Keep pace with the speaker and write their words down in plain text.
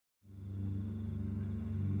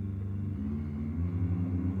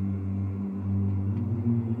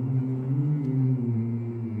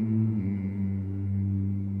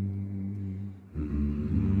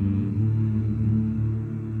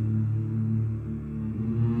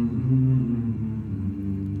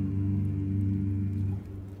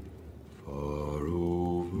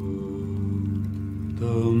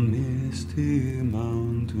misty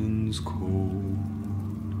mountains cold,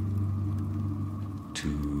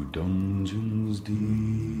 to dungeons deep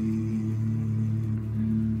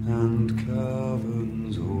and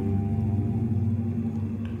caverns old,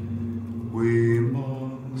 we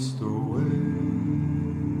must away.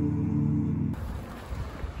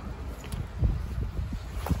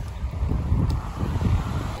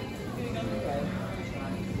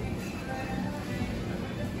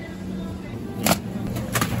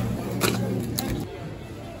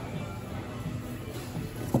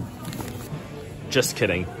 Just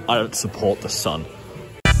kidding, I don't support the sun.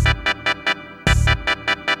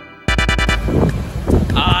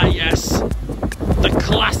 Ah yes, the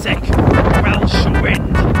classic Welsh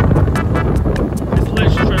wind. It's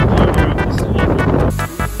literally trying to blow me across the water.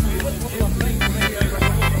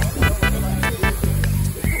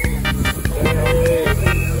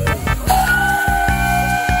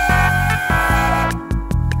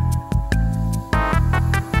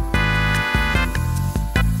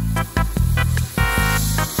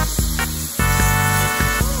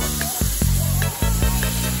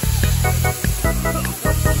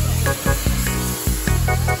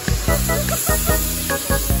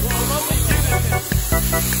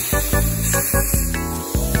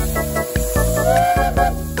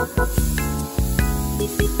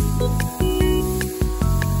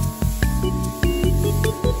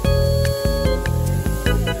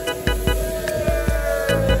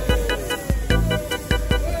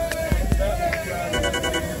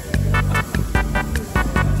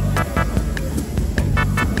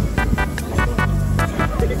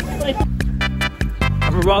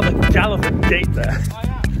 Rather galloping gait there.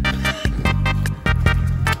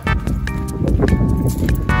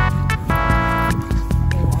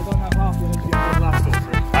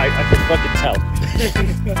 I can fucking tell.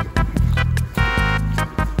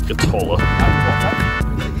 You're taller.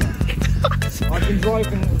 I've been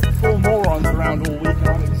driving 4 morons around all week and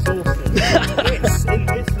I'm exhausted.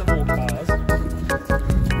 It's the more cars.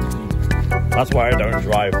 That's why I don't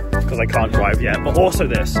drive, because I can't drive yet. But also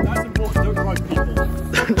this. That's important, don't drive people.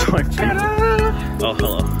 Don't drive people. Oh,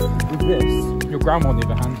 hello. With this, your grandma on the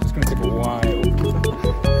other hand, it's going to take a while.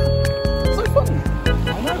 It's so funny. I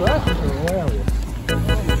know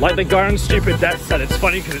that. Like the guy on Stupid Death said, it's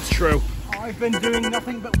funny because it's true. I've been doing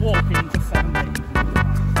nothing but walking for 7 days.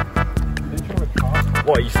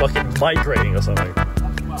 What, are you fucking migrating or something?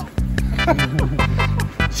 Well.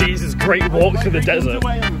 Jesus' great walk through the desert.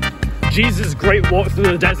 Jesus' great walk through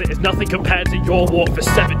the desert is nothing compared to your walk for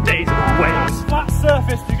 7 days in Wales. Flat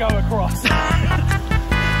surface to go across. I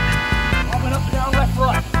went up, down, left,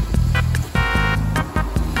 right.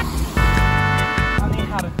 And he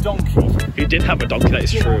had a donkey. He did have a donkey, that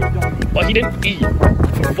is true. But he didn't eat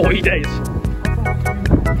for 40 days.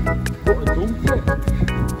 What a donkey.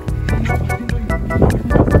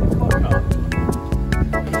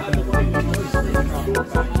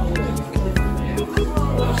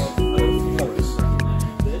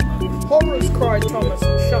 Horrors, cried Thomas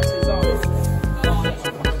and shut his eyes.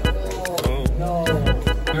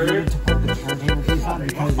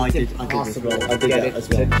 I did that as well.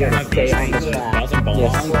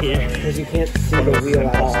 Because you can't see the wheel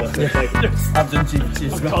at all. I've done GPT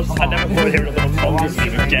as well. I never thought hearing a little Congress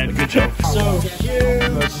thing again. Good job. So,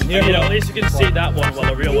 you know, at least you can see that one while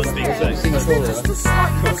the real one's being said. The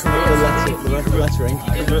lettering.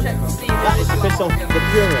 That is the bit of the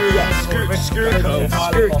purist.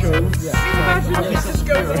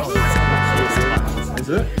 Is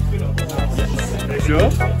it? Sure?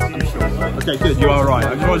 Okay, good, you are right. I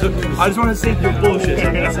just want to see your bullshit.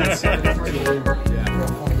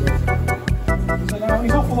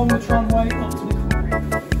 He's off along the tramway up to the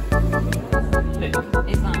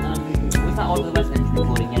Is that, was that all the Westminster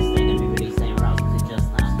recording yesterday going to be released anywhere else? Or is it just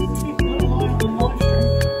that?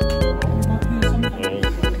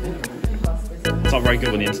 It's not very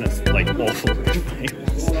good when the internet's like awful.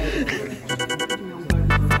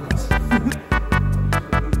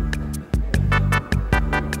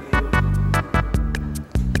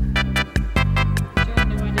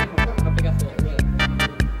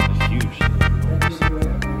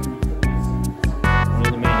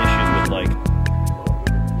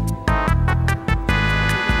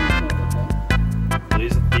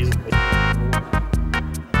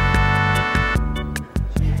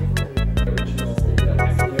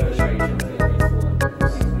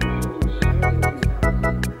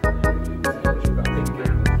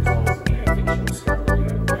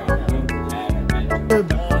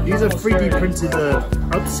 These are 3D printed,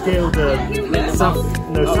 upscaled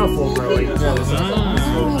Southall growing. I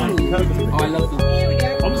love them.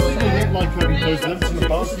 Honestly, they look like those lips in the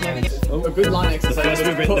bus. A good line exercise. The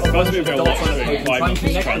first movie I watched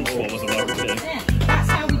was Transformers and everything. That's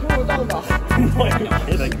how we draw a dog off.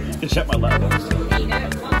 You check my letterbox.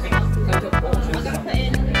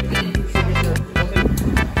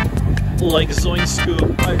 Like Zoin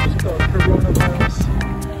Scoop. I just got coronavirus.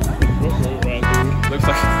 Looks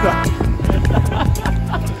like that.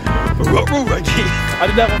 I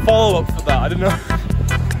didn't have a follow-up for that. I didn't know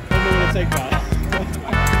where to take that.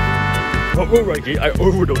 Reggie, I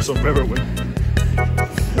overdosed on heroin.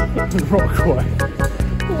 Rockway.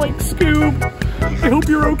 Like Scoob. I hope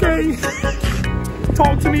you're okay.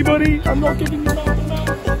 Talk to me, buddy. I'm not giving you mouth to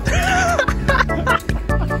mouth.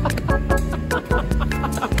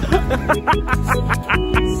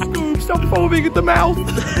 Scoob, stop foaming at the mouth.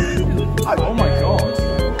 Oh my god.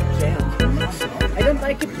 I don't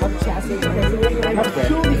like it much chassis because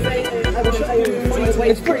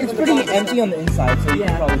it's pretty empty on the inside, so you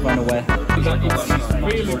can probably find a way. It's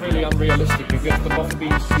really, really unrealistic because the bottom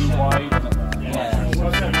beam's too wide.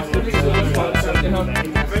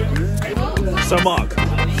 So Mark.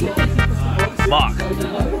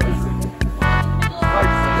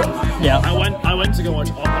 Yeah. I went to go watch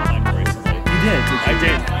Oppenheimer recently. You did? I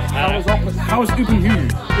did. How was Oppenheimer?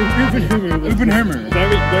 Oppenheimer.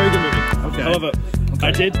 Very good movie. Okay. However,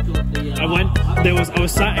 I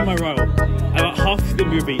was sat in my row. About half the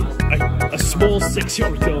movie, a small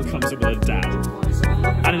 6-year-old girl comes in with her dad,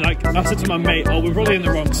 and like I said to my mate, "Oh, they're probably in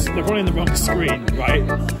the wrong screen, right?"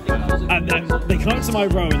 And then they come up to my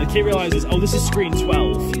row, and the kid realizes, "Oh, this is screen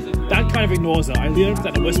 12." Dad kind of ignores her. I lean over to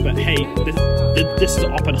that and whisper, "Hey, this is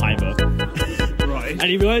Oppenheimer." Right. And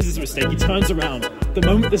he realizes his mistake. He turns around. The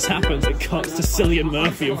moment this happens, it cuts to Cillian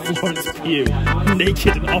Murphy and Florence Pugh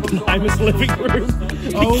naked in Oppenheimer's living room.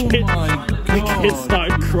 The kid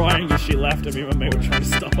started crying as she left, and me and my mate were trying to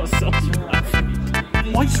stop ourselves from laughing.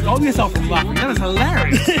 Why'd you stop yourself from laughing? That is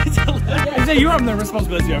hilarious. It's hilarious. You have no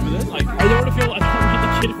responsibility over this. Like, I don't want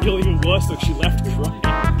the kid to feel even worse, like she left crying.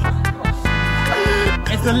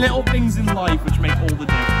 it's the little things in life which make all the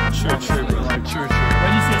difference. True. When you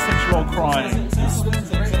see a 6-year-old crying, it's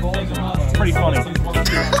pretty funny.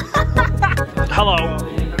 Hello.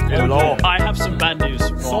 I have some bad news.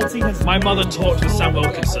 My mother talked with Sam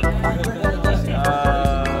Wilkinson.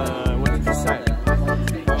 What did you say?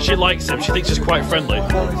 She likes him. She thinks he's quite friendly.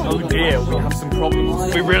 Oh dear, we have some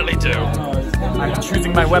problems. We really do. I'm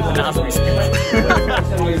choosing my weapon as we speak.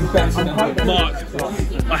 Mark,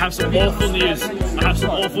 I have some awful news.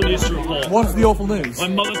 To report. What's the awful news? My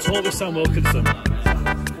mother talked with Sam Wilkinson.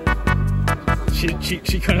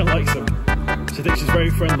 She kind of likes him. She thinks she's very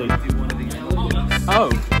friendly.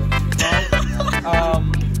 Oh.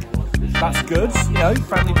 That's good. You know,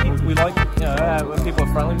 friendly people. We like, you know, when people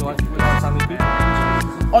are friendly, we like friendly people.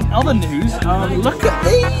 On other news, look at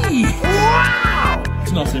me! Wow!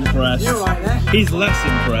 He's not impressed. He's less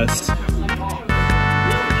impressed.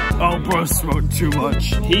 Oh, bro smoked too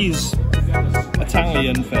much. He's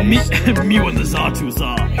Italian face. Me and the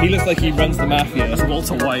Zartuzar. He looks like he runs the mafia. That's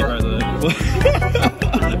Walter White right there.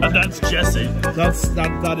 And that's Jesse. That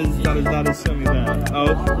is something there.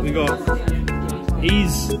 Oh, we got.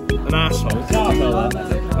 He's an asshole.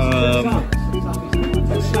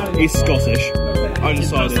 He's Scottish. I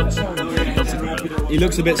decided. He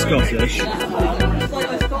looks a bit Scottish.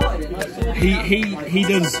 He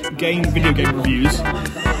does video game reviews.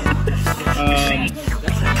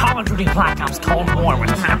 Call of Duty Black Ops Cold War when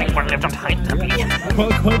having one lived on Hyde-Duby.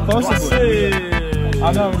 Quite possibly.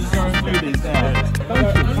 I know, I'm just going through these now.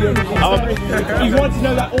 You want to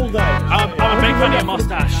know that all day. I'm a big fan of your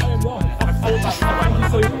mustache.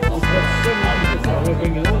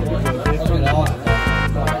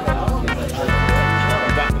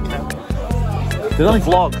 Did I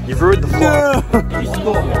vlog? You've ruined the vlog.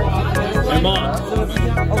 Hey, Mark.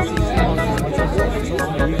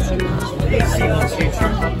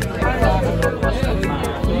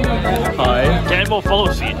 Hi. Get more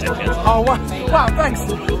followers for you, dickhead. Oh, wow, thanks.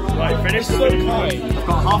 Right, finish. So kind. I've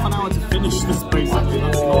got half an hour to finish this, basically.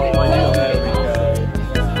 That's not ideal.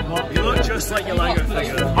 You look just like your Lego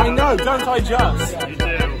figure. I know, don't I just? You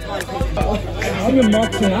do. I'm a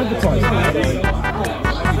marketing advertising.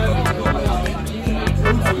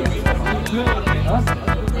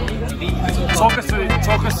 Talk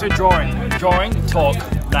us through drawing. Talk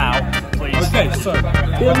now, please. Okay, so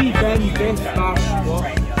Billy, Ben, Ash,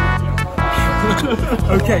 what?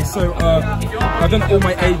 Okay, so I've done all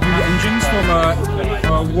my AU engines from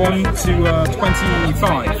 1 to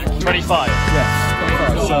 25. 25. Yes.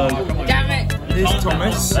 25. So Damn it! Here's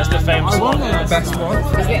Thomas. That's the famous one. The best one.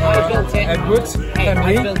 Edward.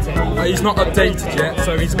 Henry. He's not updated yet,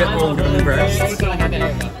 so he's a bit older than the rest.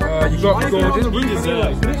 You got Gordon.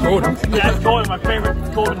 Gordon. Yeah, Gordon, my favourite.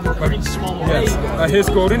 Gordon, the green small one. Yes. Here's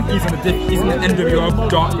Gordon. He's in the NWR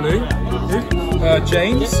dark blue.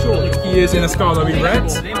 James. He is in a Scarlet Red.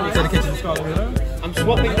 Dedicated to Scarlet Red. I'm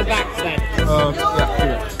swapping the backs then.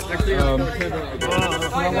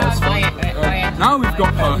 Now we've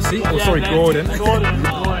got Percy, or sorry, Gordon. We've got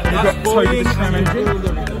Toby the Tram Engine.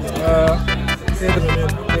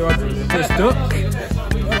 There's Duck,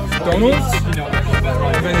 Donald,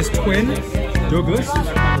 and then his twin, Douglas.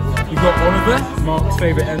 You've got Oliver, Mark's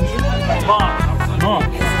favourite engine. Mark.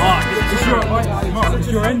 It's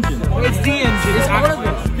your engine. It's the engine. It's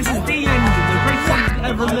Oliver. This is the engine. The greatest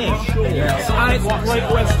ever lived. Yes. And it's Great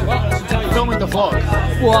Western. Filming the vlog.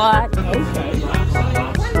 What?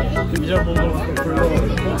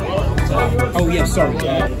 Oh yeah, sorry.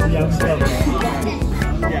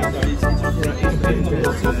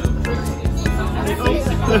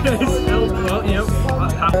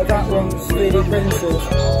 That one's really printed.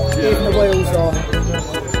 Even the wheels are.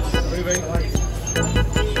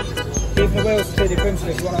 Even the wheels are 3D printed.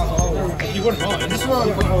 It's 1.5. You wouldn't mind. This one,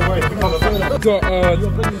 We've got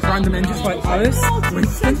random engines like Alice,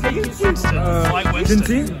 Winston,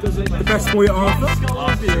 Dinty, the best boy Arthur,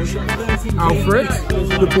 Alfred,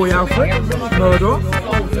 the boy Alfred, Murdoch,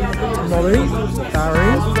 Molly,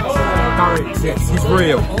 Barry, yes, he's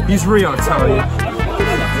real, I tell you.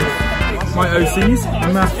 My OCs,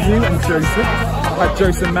 Matthew and Joseph. I've had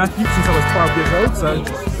Joseph and Matthew since I was 12 years old, so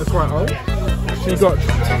they're quite old. You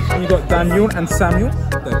got Daniel and Samuel,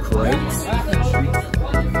 they're great.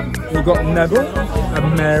 You got Neville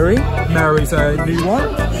and Mary. Mary's a new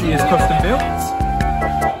one, she is custom built.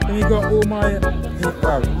 Then you got all my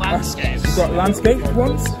landscapes. You got landscape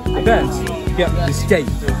ones. Then you get the escape.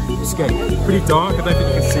 Pretty dark, I don't think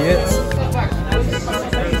you can see it.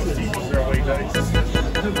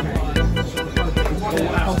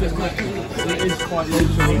 it is quite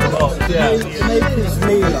literally. Yeah. Maybe it's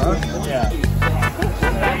Mila. Yeah.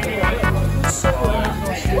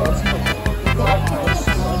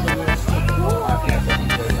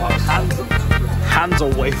 Hands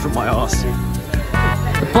away from my arse.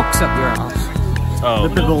 The box up your ass. Oh.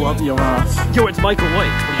 The bibble up your ass. Yo, it's Michael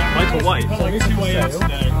White. Michael White. It's like 2 AM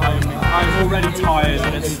today. I'm already tired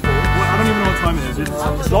and it's... I don't even know what time it is.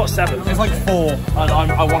 It's not 7. It's like 4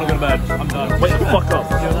 and I want to go to bed. I'm done. Wake the fuck up.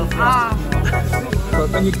 But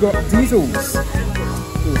then you've got diesels.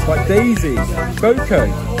 It's like Daisy, Boko,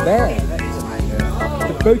 there.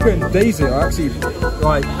 The Boko and Daisy are actually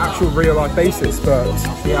like actual real life bases, but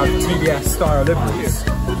they have TBS style liveries.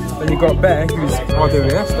 Then you've got Bear, who's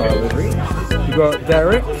RWS style livery. You've got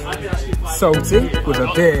Derek, Salty, with a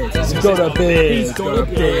beard. He's got a beard. He's got a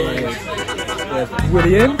beard. Yeah.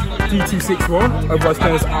 William, D261, otherwise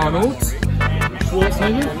known as Arnold.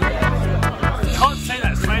 Schwarzenegger. Can't say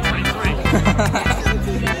that, it's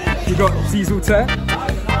 2023. You've got Diesel Tech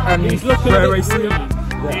and Rare Racing. He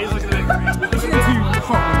is looking at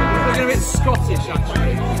Looking a bit Scottish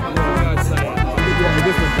actually. I'd say.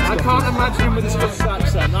 I can't imagine him with a Scottish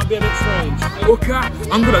accent, that'd be a bit strange. Okay,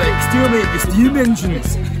 I'm gonna exterminate the steam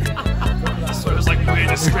engines. So it was like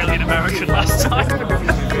weird Australian American last time.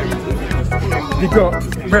 You've got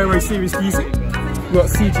Railway Series diesel, you've got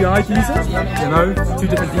CGI diesel, you know, 2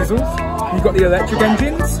 different diesels. You've got the electric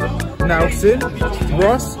engines, Nelson,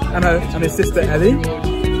 Ross, and his sister Ellie.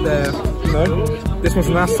 They're, you know, this one's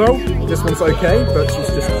an asshole, this one's okay, but she's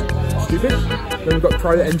just stupid. Then we've got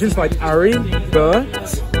private engines like Ari, Bert,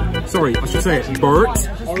 sorry, I should say it, Bert,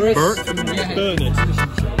 Bernard.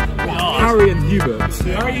 Harry and Hubert.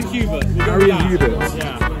 Harry and Hubert. Harry and Hubert.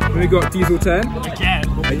 Yeah. Then we got Diesel 10.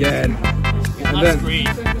 Again. And then,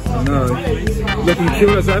 no. Looking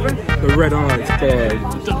cool as ever, the red eyes, boy.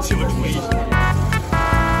 Done too much weed.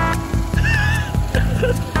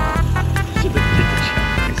 Should have did the check.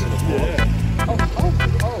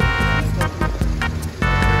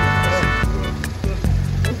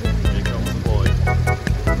 Here comes the boy.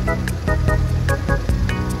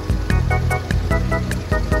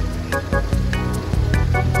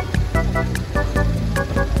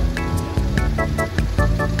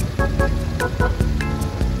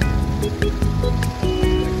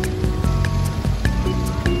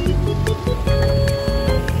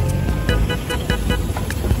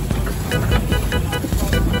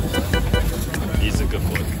 He's a good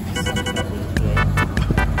boy.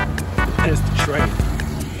 There's the train.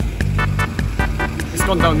 It's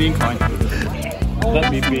gone down the incline.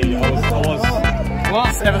 Let me be. I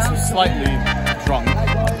was Ever so slightly drunk.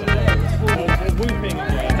 whooping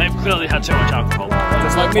again. They've clearly had too much alcohol.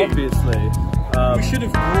 Just like me. Obviously. We should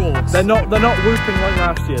have brought. They're not whooping like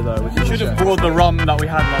last year though. We should have brought the rum that we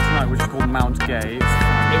had last night, which is called Mount Gay.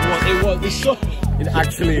 It was. We saw. It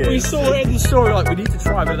actually is. We saw it in the story. Like we need to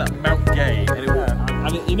try a bit of that Mount Gay, and it was.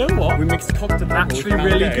 And you know what? We mixed cocktail. Actually,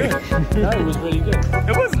 really good. No, it was really good.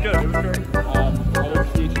 It was good. It was great. I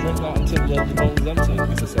want you to drink that until the bowl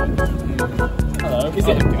is empty. Hello. Is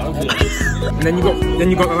it? And then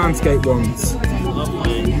you got the landscape ones.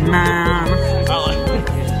 Man.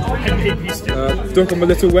 Duck on the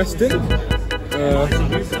Little Western.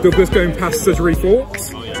 Douglas going past Surgery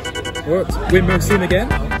Forks. What? Windmill again.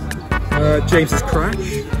 James's crash. I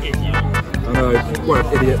know, what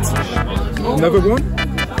an idiot. Another one.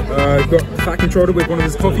 Got Fat Controller with one of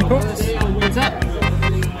his coffee pots. What's up?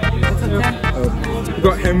 We've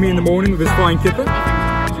got Henry in the morning with his flying kipper.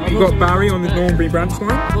 We've got Barry on the Normanbury branch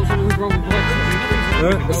line.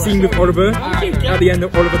 A scene with Oliver at the end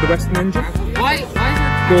of Oliver the Western Engine.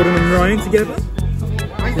 Gordon and Ryan together.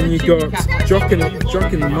 Then you've got Jock and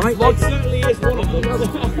Mike.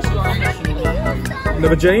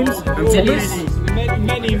 Another James and Thomas.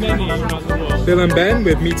 Many around the world. Bill and Ben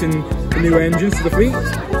with meeting the new engines to the fleet.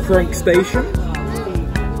 Frank Station.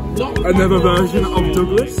 Another version of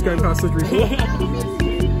Douglas going past Surgery Fork.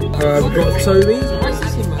 We've got Toby.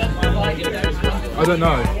 I don't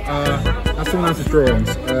know. That's someone else's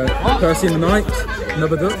drawings. Percy in the Night.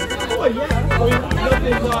 Another duck.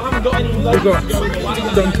 We've got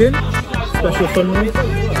Duncan. Special funny.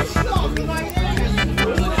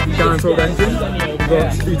 Darren's old engine. We've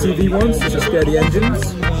got UTV ones, which are scare the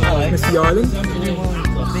engines. Misty Island.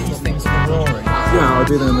 Yeah, I'll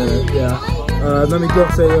do them in a minute, yeah. Then we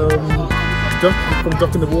got a duck from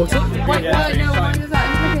Duck in the Water.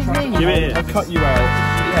 Give it here. I'll cut you out.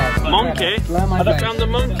 Monkey? I found the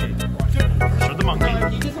monkey. Show the monkey.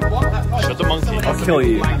 Show the monkey. I'll kill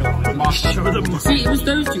you. Show the monkey. See, it was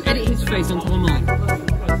those two. Edit his face onto the mic.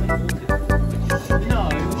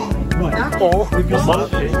 Oh my god,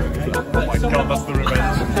 that's the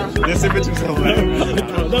revenge. This image is hilarious.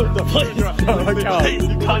 No, please. I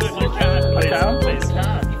can't. Please.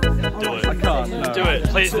 Do it. I can't. No. Do it,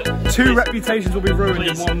 please. Two reputations will be ruined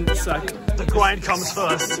in 1 second. The grind comes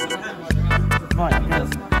first. Right, yes.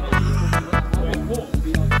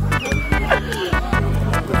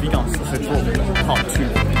 The vegan sausage roll, part 2.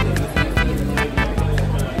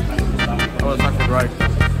 That was actually great.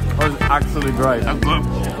 That was actually great. I'm good. It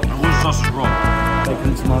was sausage roll. Bacon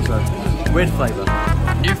and tomato. Weird flavour.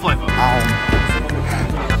 New flavour.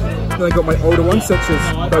 Then I got my older ones such as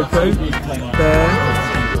Boko, Bear,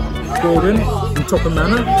 Gordon, and Top of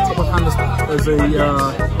Manor. Top of Hand is a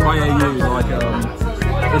IAU, like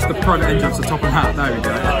it's the private engine, so Top of Hat. There we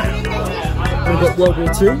go. Then we've got World War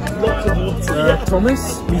II. Thomas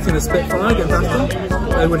meeting a Spitfire, getting back in.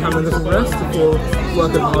 Edwin having a little rest before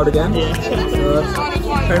working hard again.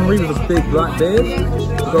 Henry with a big black beard.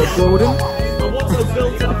 We've got Gordon.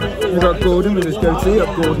 We've got Gordon with his goatee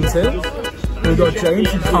up Gordon's hill. We've got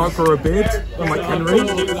James who can't grow a beard, unlike Henry.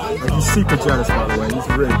 He's super jealous, by the way. He's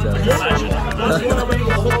really jealous.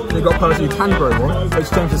 We've got Percy who can grow one, which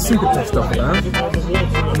James is super pissed off about.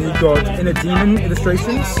 And we've got Inner Demon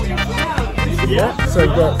illustrations. So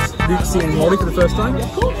we've got Luke seeing Molly for the first time.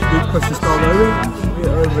 Luke pushes Carl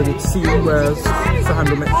over the scene where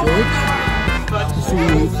Sahandel met George. You see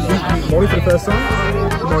Luke meet Molly for the first time.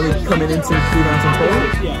 Molly coming into Blue Mountain Pole.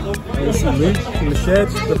 And we see Luke in the shed,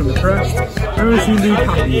 looking depressed. And we see Luke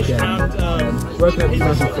happy again, working at Blue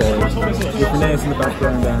Mountain Pole, with Renee's in the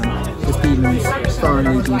background and his demons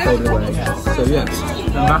finally being faded away. So yes,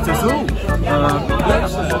 and that is all.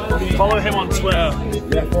 Follow him on Twitter.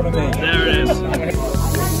 Yeah, follow me. There it is.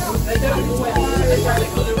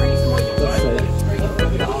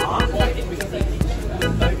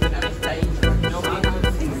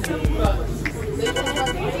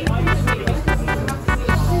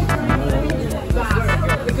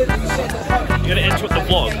 You're gonna interrupt the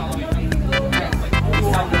vlog.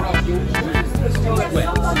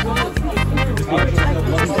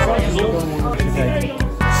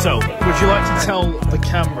 So, would you like to tell the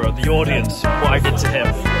camera, the audience, what I did to him?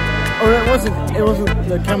 Oh, it wasn't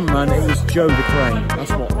the cameraman, it was Joe the crane.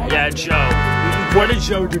 That's what. Yeah, Joe. What did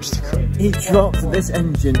Joe do to the crane? He dropped this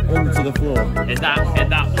engine onto the floor. In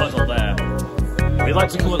that puzzle there. We like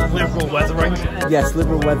to call it liberal weathering. Yes,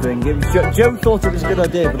 liberal weathering. Joe thought it was a good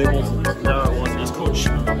idea, but it wasn't. No, it wasn't. It's called He's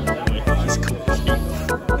called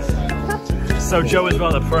Keith. So Joe is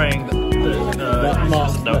rather praying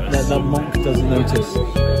that monk doesn't notice.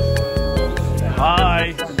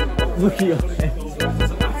 Hi. Look at your head.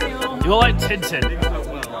 You're like Tintin.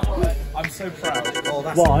 I'm so proud.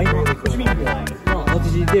 Why? What do you mean why? What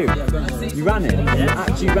did you do? You ran it. You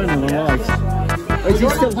actually ran it on ice. Is it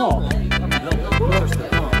still hot?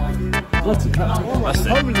 Bloody hell.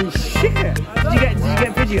 Holy shit! Did you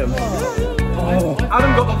get video? Oh.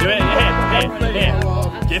 Adam got the... Do it, here.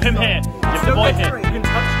 Give him here. Give the boy here. You can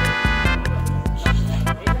touch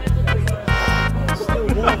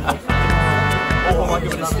Oh my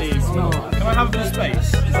goodness, Steve. Can I have a bit of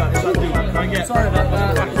space? Is that doable? Can I get... Sorry about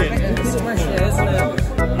that. Back in.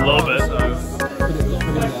 A little bit.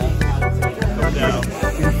 Come down.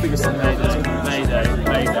 Mayday.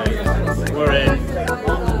 We're in.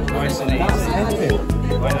 Nice and easy.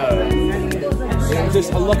 I know.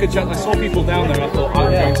 Just a lucky check. I saw people down there. I thought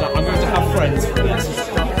I'm going to have friends for this.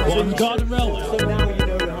 What, on the garden railway?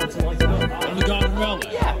 On the garden railway?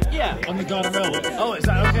 Yeah. On the garden railway. Oh, is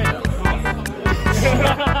that okay?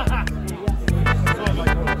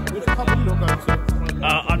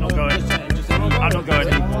 I'm not going. I'm not going.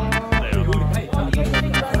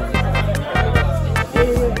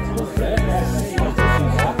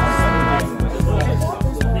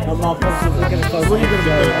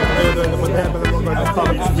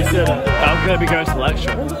 I'm going to be going to the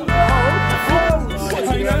lecture.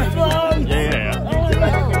 Yeah.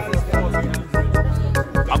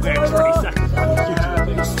 I'm going 20 seconds.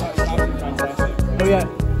 Oh yeah.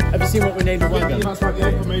 Have you seen what we named the wagon?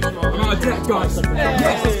 Guys.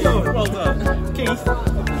 Yes, let's go. Well done. Keith,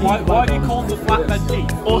 why do you call the flatbed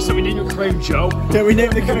Keith? Also, we named Crane Joe. Yeah, we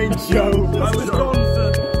named the crane Joe. I was gone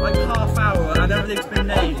for like half hour and everything's been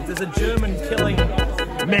named. There's a German killing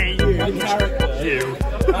me. You.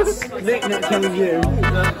 That's Nick killing you.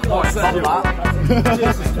 What's that?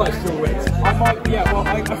 Jesus Christ, you're wit. I might, yeah, well, I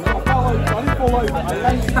fell over. I didn't fall over. I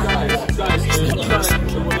thank you guys. Guys,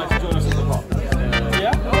 would like to join us at the bar.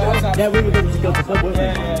 Yeah, we were going to go to the pub, weren't we?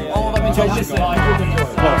 Oh, let me change this.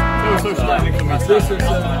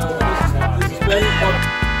 This is very